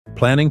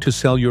Planning to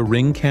sell your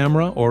Ring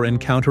camera or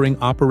encountering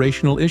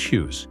operational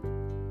issues?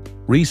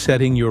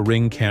 Resetting your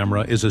Ring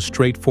camera is a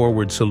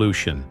straightforward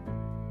solution.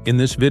 In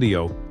this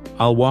video,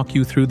 I'll walk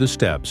you through the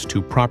steps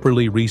to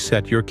properly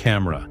reset your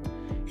camera,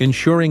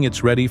 ensuring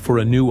it's ready for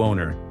a new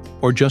owner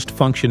or just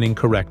functioning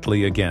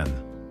correctly again.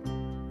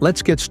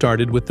 Let's get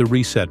started with the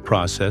reset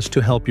process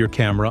to help your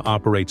camera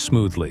operate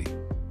smoothly.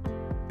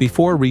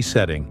 Before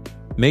resetting,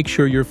 make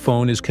sure your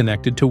phone is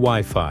connected to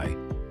Wi-Fi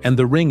and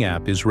the Ring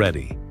app is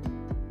ready.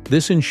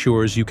 This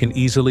ensures you can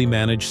easily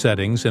manage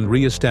settings and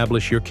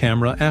re-establish your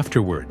camera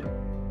afterward.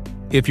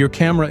 If your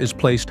camera is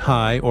placed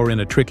high or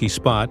in a tricky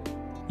spot,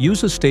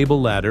 use a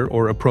stable ladder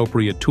or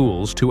appropriate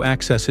tools to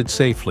access it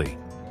safely.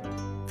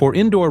 For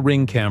indoor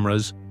Ring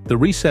cameras, the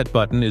reset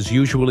button is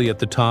usually at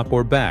the top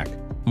or back,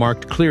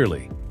 marked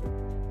clearly.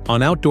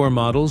 On outdoor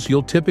models,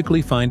 you'll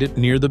typically find it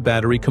near the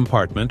battery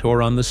compartment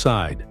or on the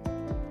side.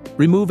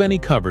 Remove any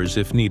covers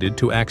if needed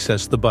to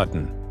access the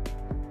button.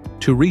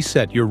 To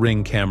reset your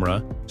Ring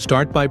camera,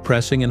 start by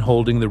pressing and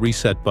holding the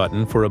reset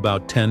button for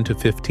about 10 to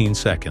 15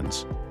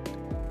 seconds.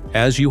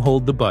 As you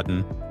hold the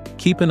button,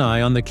 keep an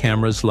eye on the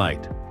camera's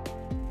light.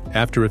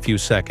 After a few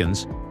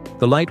seconds,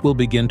 the light will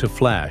begin to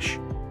flash,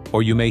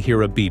 or you may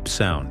hear a beep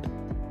sound.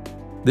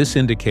 This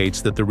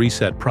indicates that the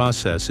reset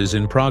process is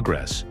in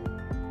progress.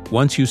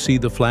 Once you see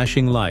the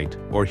flashing light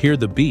or hear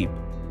the beep,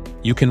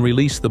 you can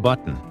release the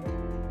button.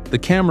 The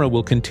camera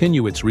will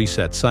continue its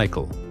reset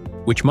cycle,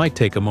 which might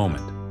take a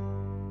moment.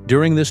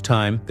 During this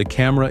time, the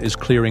camera is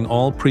clearing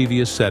all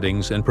previous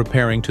settings and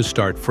preparing to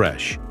start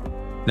fresh.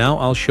 Now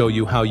I'll show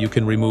you how you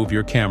can remove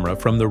your camera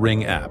from the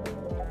Ring app.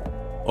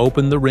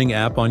 Open the Ring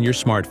app on your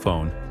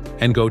smartphone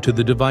and go to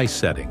the device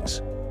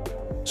settings.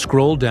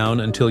 Scroll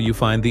down until you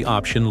find the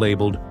option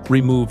labeled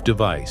Remove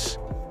Device.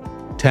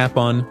 Tap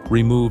on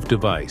Remove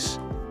Device,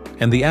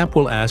 and the app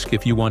will ask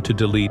if you want to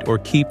delete or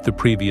keep the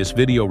previous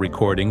video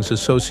recordings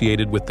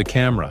associated with the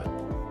camera.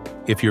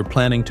 If you're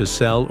planning to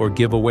sell or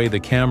give away the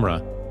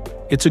camera,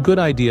 it's a good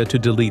idea to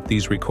delete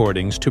these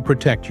recordings to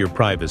protect your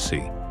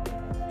privacy.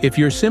 If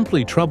you're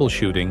simply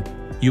troubleshooting,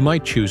 you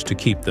might choose to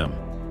keep them.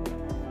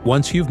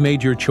 Once you've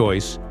made your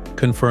choice,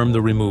 confirm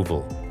the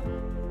removal.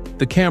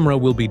 The camera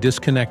will be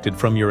disconnected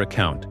from your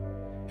account,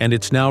 and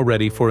it's now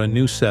ready for a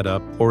new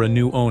setup or a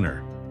new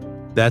owner.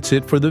 That's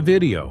it for the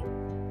video.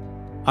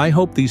 I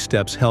hope these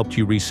steps helped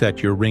you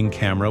reset your Ring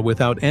camera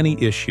without any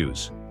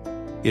issues.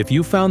 If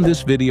you found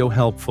this video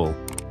helpful,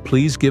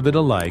 please give it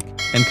a like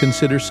and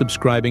consider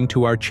subscribing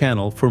to our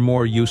channel for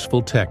more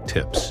useful tech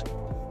tips.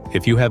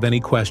 If you have any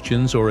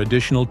questions or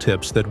additional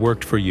tips that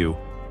worked for you,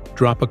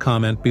 drop a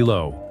comment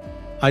below.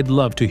 I'd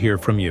love to hear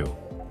from you.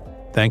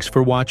 Thanks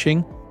for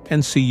watching,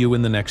 and see you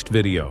in the next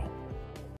video.